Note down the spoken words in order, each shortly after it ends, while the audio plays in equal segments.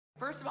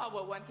First of all,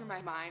 what went through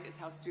my mind is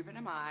how stupid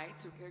am I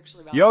to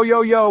actually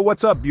Yo,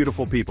 what's up,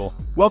 beautiful people?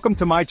 Welcome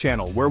to my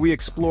channel, where we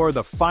explore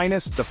the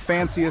finest, the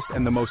fanciest,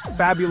 and the most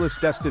fabulous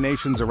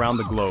destinations around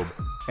the globe.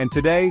 And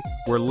today,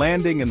 we're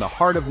landing in the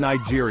heart of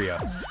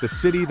Nigeria, the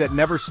city that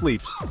never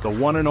sleeps, the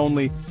one and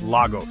only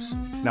Lagos.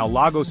 Now,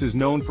 Lagos is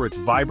known for its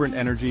vibrant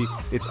energy,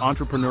 its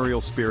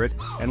entrepreneurial spirit,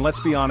 and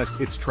let's be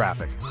honest, its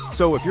traffic.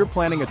 So if you're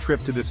planning a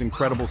trip to this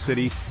incredible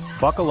city,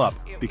 buckle up,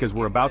 because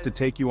we're about to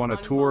take you on a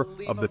tour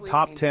of the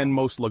top 10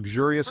 most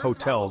luxurious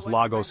hotels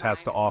Lagos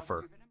has to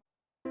offer.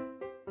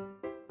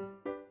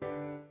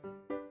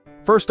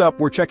 First up,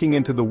 we're checking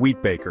into the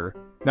Wheat Baker.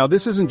 Now,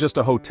 this isn't just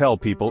a hotel,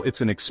 people,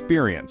 it's an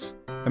experience.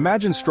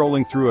 Imagine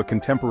strolling through a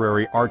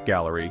contemporary art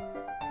gallery.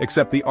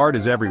 Except the art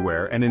is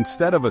everywhere, and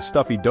instead of a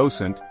stuffy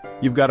docent,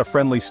 you've got a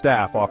friendly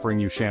staff offering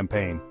you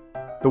champagne.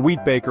 The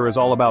Wheat Baker is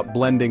all about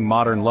blending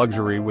modern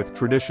luxury with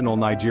traditional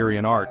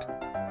Nigerian art.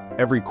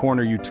 Every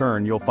corner you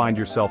turn, you'll find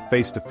yourself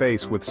face to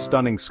face with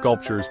stunning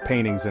sculptures,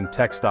 paintings, and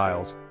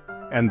textiles.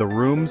 And the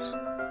rooms?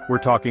 We're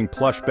talking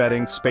plush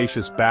bedding,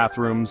 spacious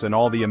bathrooms, and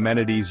all the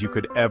amenities you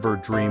could ever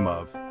dream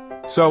of.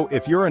 So,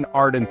 if you're an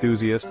art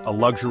enthusiast, a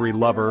luxury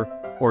lover,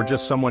 or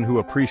just someone who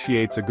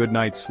appreciates a good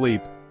night's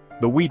sleep,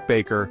 the Wheat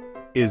Baker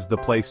is the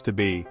place to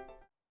be.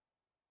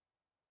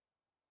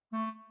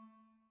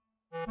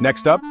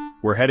 Next up,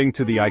 we're heading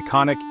to the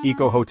iconic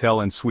Eco Hotel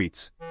and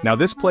Suites. Now,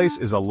 this place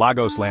is a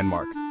Lagos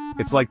landmark.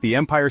 It's like the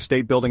Empire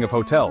State Building of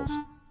hotels.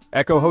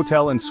 Eco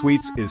Hotel and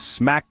Suites is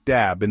smack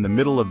dab in the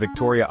middle of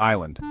Victoria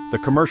Island, the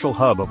commercial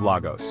hub of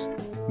Lagos.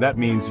 That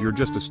means you're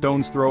just a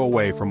stone's throw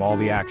away from all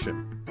the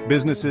action.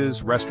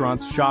 Businesses,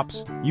 restaurants,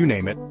 shops, you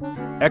name it.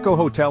 Eco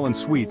Hotel and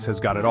Suites has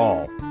got it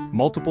all.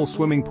 Multiple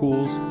swimming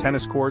pools,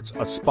 tennis courts,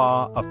 a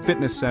spa, a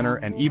fitness center,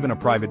 and even a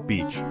private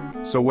beach.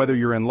 So whether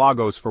you're in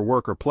Lagos for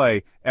work or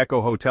play,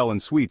 Eco Hotel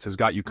and Suites has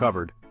got you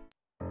covered.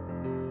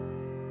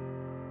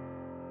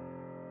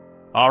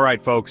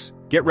 Alright folks,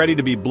 get ready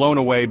to be blown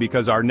away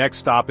because our next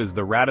stop is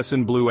the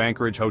Radisson Blu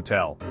Anchorage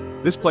Hotel.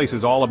 This place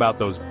is all about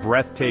those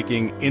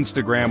breathtaking,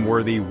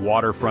 Instagram-worthy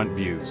waterfront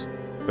views.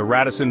 The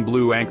Radisson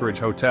Blu Anchorage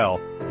Hotel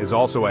is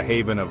also a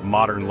haven of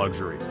modern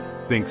luxury.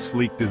 Think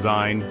sleek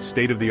design,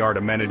 state-of-the-art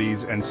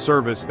amenities, and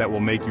service that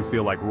will make you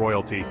feel like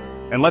royalty.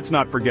 And let's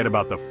not forget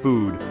about the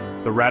food.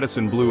 The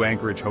Radisson Blu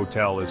Anchorage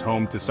Hotel is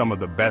home to some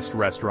of the best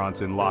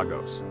restaurants in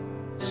Lagos.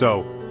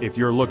 So, if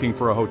you're looking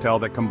for a hotel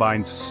that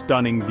combines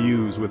stunning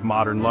views with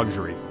modern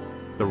luxury,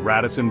 the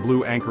Radisson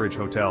Blu Anchorage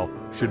Hotel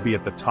should be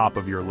at the top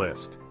of your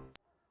list.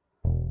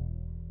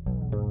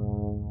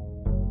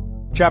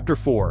 Chapter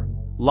 4.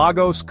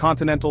 Lagos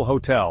Continental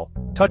Hotel.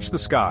 Touch the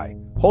sky.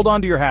 Hold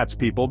on to your hats,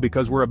 people,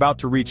 because we're about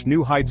to reach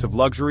new heights of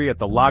luxury at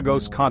the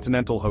Lagos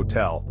Continental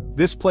Hotel.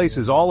 This place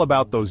is all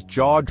about those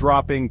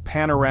jaw-dropping,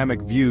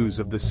 panoramic views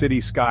of the city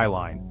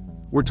skyline.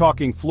 We're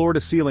talking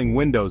floor-to-ceiling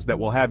windows that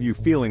will have you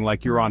feeling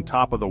like you're on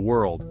top of the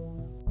world.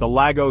 The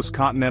Lagos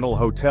Continental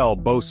Hotel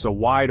boasts a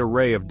wide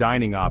array of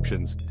dining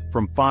options,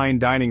 from fine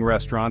dining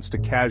restaurants to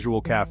casual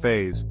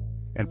cafes.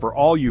 And for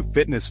all you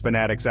fitness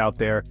fanatics out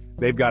there,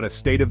 they've got a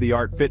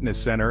state-of-the-art fitness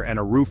center and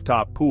a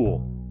rooftop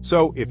pool.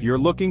 So, if you're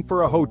looking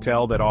for a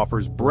hotel that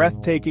offers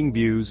breathtaking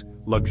views,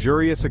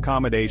 luxurious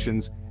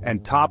accommodations,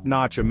 and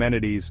top-notch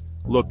amenities,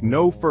 look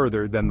no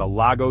further than the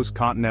Lagos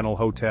Continental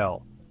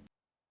Hotel.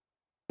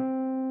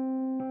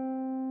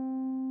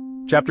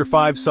 Chapter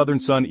 5. Southern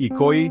Sun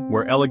Ikoyi,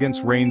 where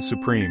elegance reigns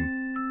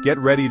supreme. Get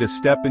ready to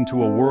step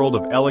into a world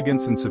of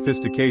elegance and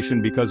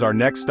sophistication because our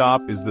next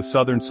stop is the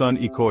Southern Sun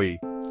Ikoyi.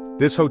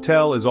 This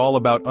hotel is all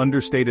about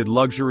understated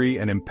luxury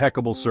and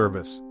impeccable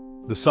service.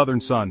 The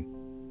Southern Sun.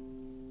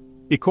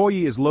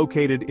 Ikoyi is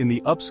located in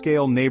the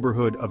upscale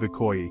neighborhood of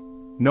Ikoyi,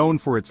 known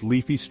for its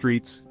leafy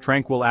streets,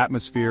 tranquil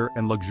atmosphere,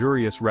 and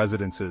luxurious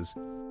residences.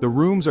 The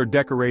rooms are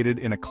decorated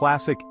in a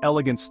classic,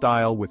 elegant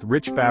style with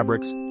rich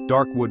fabrics,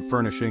 dark wood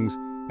furnishings,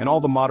 and all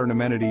the modern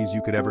amenities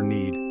you could ever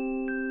need.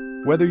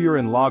 Whether you're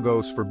in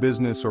Lagos for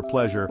business or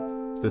pleasure,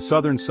 the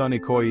Southern Sun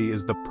Ikoyi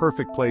is the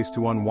perfect place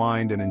to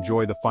unwind and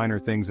enjoy the finer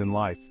things in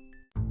life.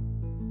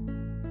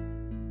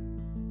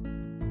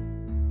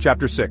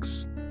 Chapter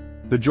 6.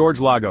 The George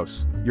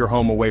Lagos, your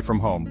home away from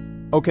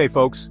home. Okay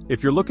folks,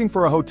 if you're looking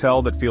for a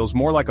hotel that feels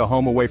more like a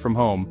home away from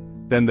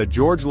home, then the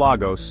George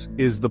Lagos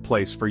is the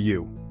place for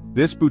you.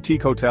 This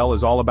boutique hotel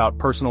is all about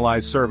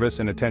personalized service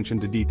and attention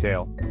to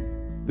detail.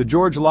 The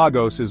George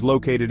Lagos is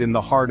located in the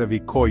heart of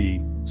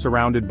Ikoyi,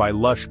 surrounded by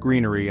lush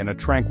greenery and a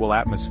tranquil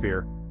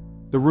atmosphere.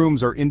 The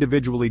rooms are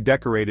individually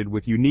decorated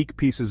with unique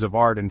pieces of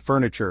art and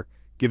furniture,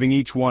 giving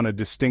each one a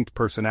distinct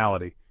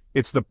personality.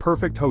 It's the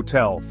perfect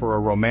hotel for a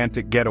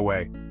romantic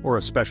getaway or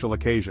a special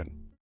occasion.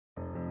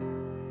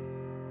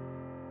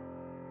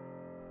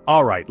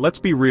 Alright, let's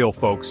be real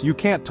folks, you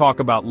can't talk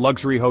about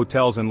luxury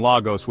hotels in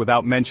Lagos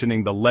without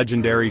mentioning the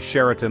legendary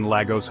Sheraton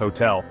Lagos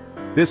Hotel.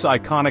 This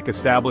iconic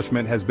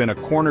establishment has been a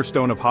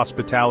cornerstone of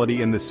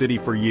hospitality in the city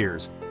for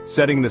years,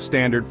 setting the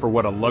standard for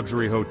what a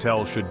luxury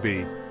hotel should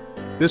be.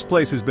 This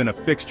place has been a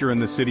fixture in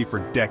the city for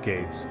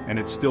decades, and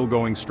it's still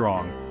going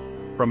strong.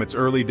 From its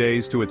early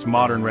days to its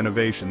modern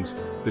renovations,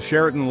 the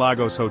Sheraton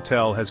Lagos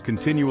Hotel has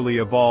continually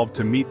evolved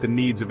to meet the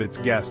needs of its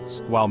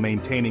guests while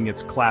maintaining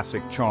its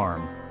classic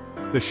charm.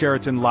 The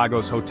Sheraton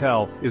Lagos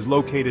Hotel is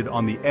located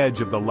on the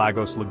edge of the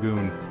Lagos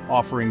Lagoon,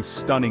 offering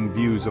stunning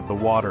views of the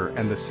water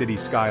and the city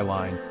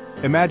skyline.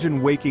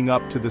 Imagine waking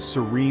up to the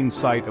serene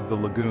sight of the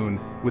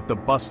lagoon, with the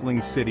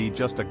bustling city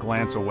just a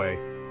glance away.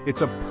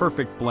 It's a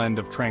perfect blend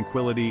of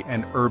tranquility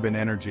and urban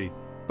energy.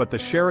 But the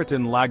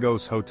Sheraton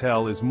Lagos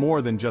Hotel is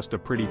more than just a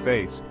pretty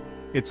face.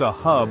 It's a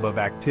hub of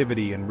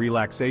activity and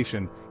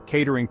relaxation,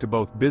 catering to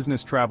both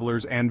business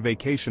travelers and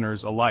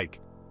vacationers alike.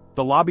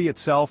 The lobby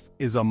itself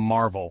is a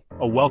marvel,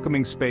 a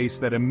welcoming space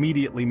that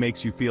immediately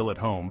makes you feel at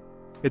home.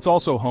 It's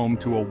also home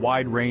to a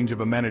wide range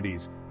of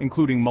amenities,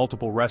 including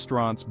multiple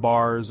restaurants,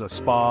 bars, a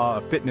spa,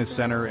 a fitness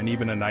center, and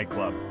even a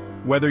nightclub.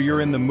 Whether you're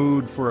in the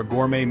mood for a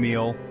gourmet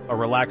meal, a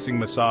relaxing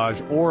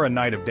massage, or a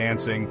night of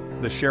dancing,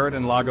 the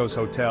Sheraton Lagos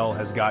Hotel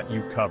has got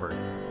you covered.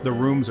 The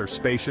rooms are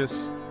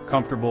spacious,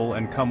 comfortable,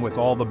 and come with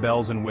all the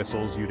bells and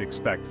whistles you'd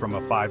expect from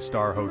a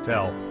five-star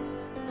hotel.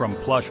 From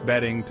plush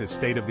bedding to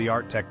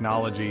state-of-the-art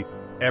technology,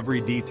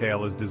 every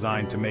detail is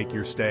designed to make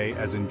your stay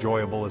as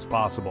enjoyable as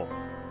possible.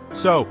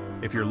 So,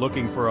 if you're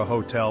looking for a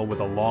hotel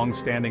with a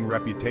long-standing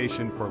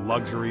reputation for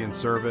luxury and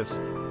service,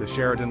 the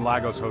Sheraton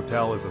Lagos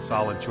Hotel is a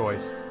solid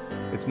choice.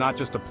 It's not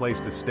just a place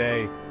to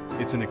stay,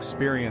 it's an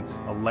experience,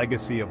 a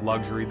legacy of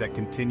luxury that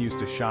continues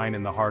to shine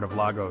in the heart of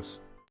Lagos.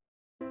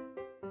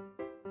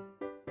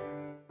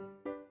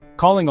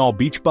 Calling all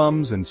beach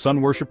bums and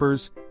sun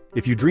worshippers,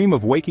 if you dream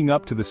of waking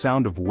up to the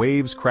sound of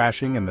waves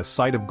crashing and the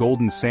sight of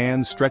golden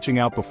sands stretching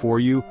out before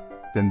you,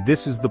 then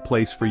this is the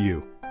place for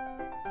you.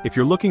 If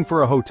you're looking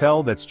for a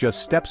hotel that's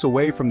just steps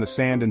away from the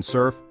sand and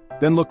surf,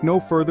 then look no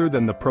further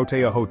than the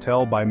Protea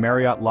Hotel by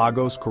Marriott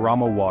Lagos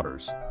Caramo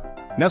Waters.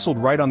 Nestled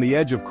right on the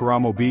edge of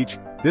Caramo Beach,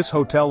 this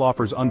hotel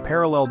offers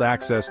unparalleled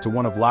access to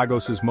one of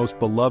Lagos's most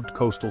beloved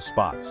coastal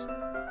spots.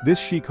 This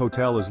chic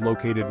hotel is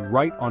located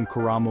right on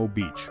Caramo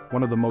Beach,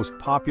 one of the most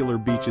popular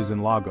beaches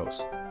in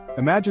Lagos.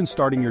 Imagine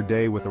starting your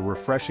day with a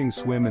refreshing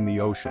swim in the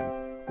ocean,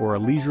 or a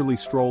leisurely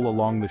stroll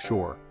along the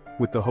shore,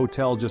 with the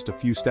hotel just a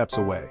few steps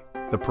away.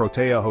 The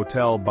Protea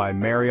Hotel by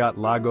Marriott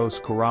Lagos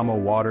Caramo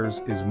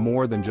Waters is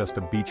more than just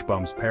a beach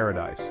bum's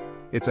paradise.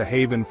 It's a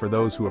haven for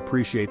those who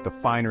appreciate the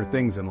finer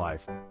things in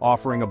life,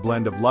 offering a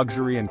blend of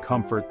luxury and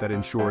comfort that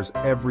ensures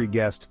every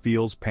guest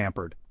feels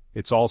pampered.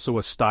 It's also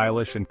a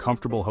stylish and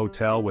comfortable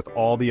hotel with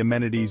all the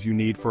amenities you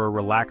need for a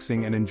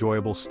relaxing and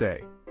enjoyable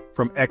stay.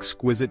 From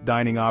exquisite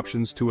dining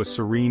options to a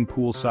serene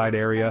poolside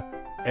area,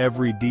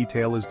 every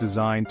detail is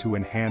designed to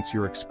enhance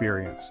your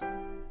experience.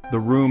 The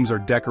rooms are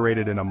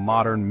decorated in a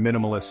modern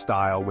minimalist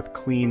style with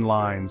clean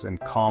lines and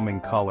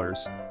calming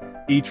colors.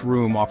 Each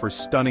room offers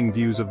stunning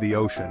views of the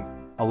ocean,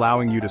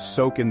 allowing you to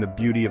soak in the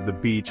beauty of the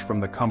beach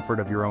from the comfort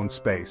of your own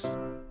space.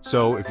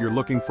 So, if you're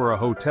looking for a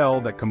hotel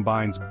that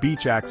combines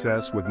beach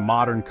access with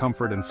modern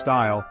comfort and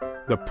style,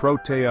 the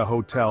Protea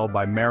Hotel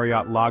by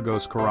Marriott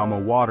Lagos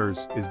Caramo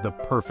Waters is the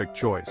perfect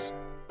choice.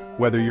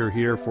 Whether you're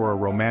here for a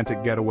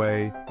romantic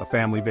getaway, a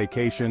family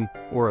vacation,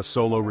 or a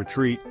solo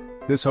retreat,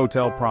 this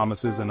hotel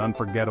promises an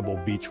unforgettable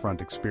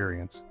beachfront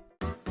experience.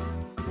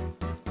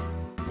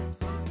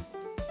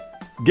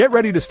 Get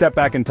ready to step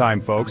back in time,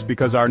 folks,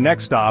 because our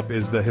next stop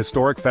is the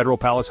historic Federal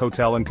Palace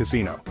Hotel and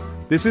Casino.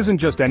 This isn't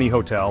just any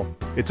hotel,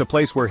 it's a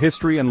place where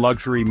history and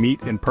luxury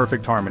meet in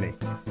perfect harmony.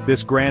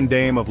 This grand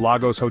dame of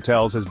Lagos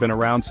hotels has been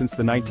around since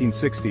the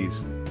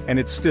 1960s, and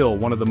it's still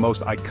one of the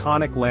most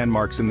iconic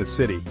landmarks in the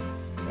city.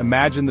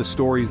 Imagine the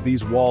stories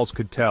these walls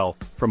could tell,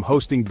 from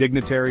hosting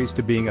dignitaries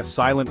to being a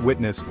silent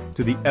witness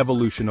to the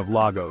evolution of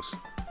Lagos.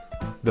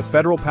 The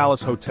Federal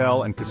Palace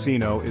Hotel and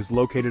Casino is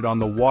located on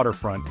the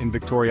waterfront in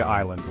Victoria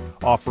Island,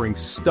 offering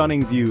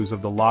stunning views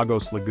of the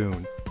Lagos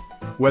Lagoon.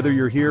 Whether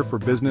you're here for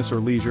business or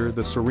leisure,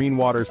 the serene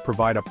waters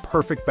provide a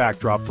perfect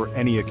backdrop for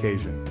any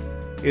occasion.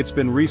 It's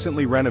been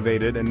recently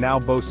renovated and now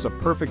boasts a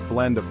perfect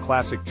blend of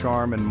classic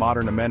charm and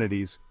modern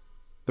amenities.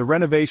 The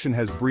renovation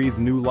has breathed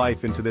new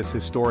life into this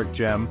historic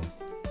gem,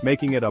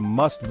 making it a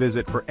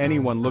must-visit for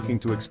anyone looking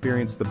to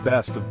experience the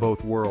best of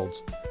both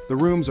worlds. The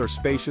rooms are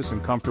spacious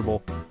and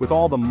comfortable, with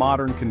all the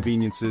modern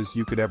conveniences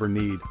you could ever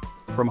need.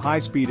 From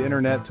high-speed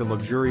internet to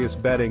luxurious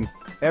bedding,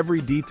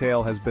 every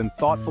detail has been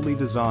thoughtfully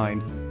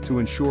designed to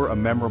ensure a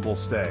memorable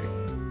stay.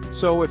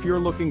 So if you're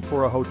looking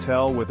for a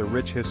hotel with a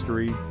rich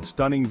history,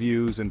 stunning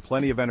views, and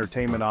plenty of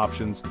entertainment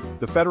options,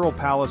 the Federal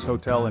Palace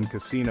Hotel and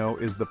Casino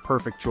is the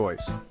perfect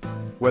choice.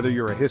 Whether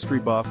you're a history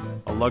buff,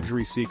 a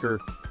luxury seeker,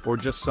 or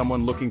just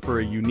someone looking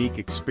for a unique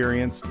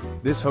experience,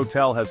 this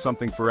hotel has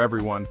something for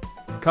everyone.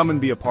 Come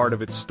and be a part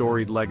of its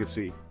storied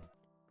legacy.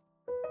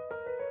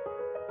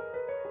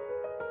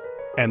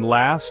 And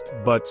last,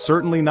 but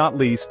certainly not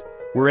least,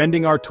 we're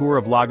ending our tour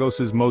of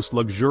Lagos's most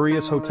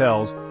luxurious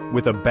hotels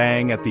with a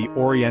bang at the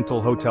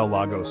Oriental Hotel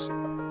Lagos.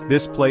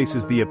 This place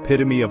is the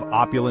epitome of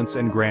opulence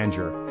and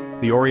grandeur.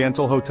 The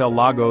Oriental Hotel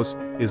Lagos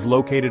is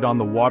located on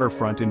the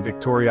waterfront in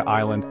Victoria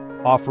Island,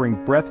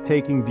 offering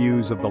breathtaking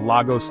views of the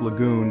Lagos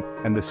Lagoon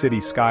and the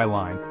city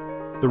skyline.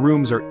 The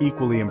rooms are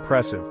equally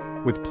impressive,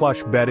 with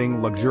plush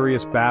bedding,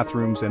 luxurious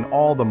bathrooms, and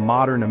all the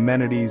modern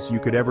amenities you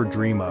could ever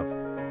dream of.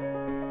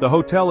 The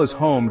hotel is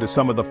home to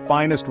some of the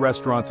finest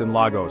restaurants in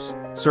Lagos,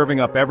 serving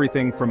up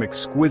everything from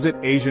exquisite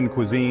Asian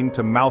cuisine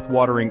to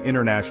mouth-watering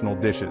international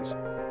dishes.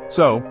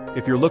 So,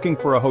 if you're looking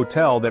for a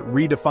hotel that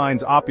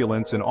redefines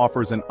opulence and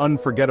offers an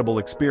unforgettable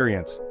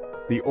experience,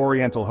 the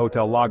Oriental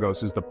Hotel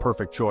Lagos is the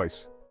perfect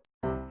choice.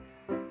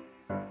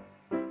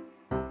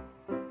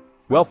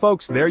 Well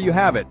folks, there you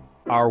have it.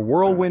 Our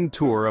whirlwind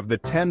tour of the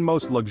 10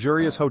 most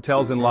luxurious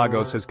hotels in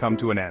Lagos has come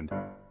to an end.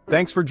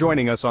 Thanks for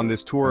joining us on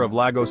this tour of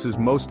Lagos's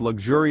most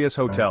luxurious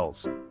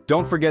hotels.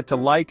 Don't forget to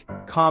like,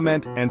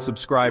 comment, and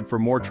subscribe for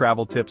more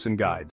travel tips and guides.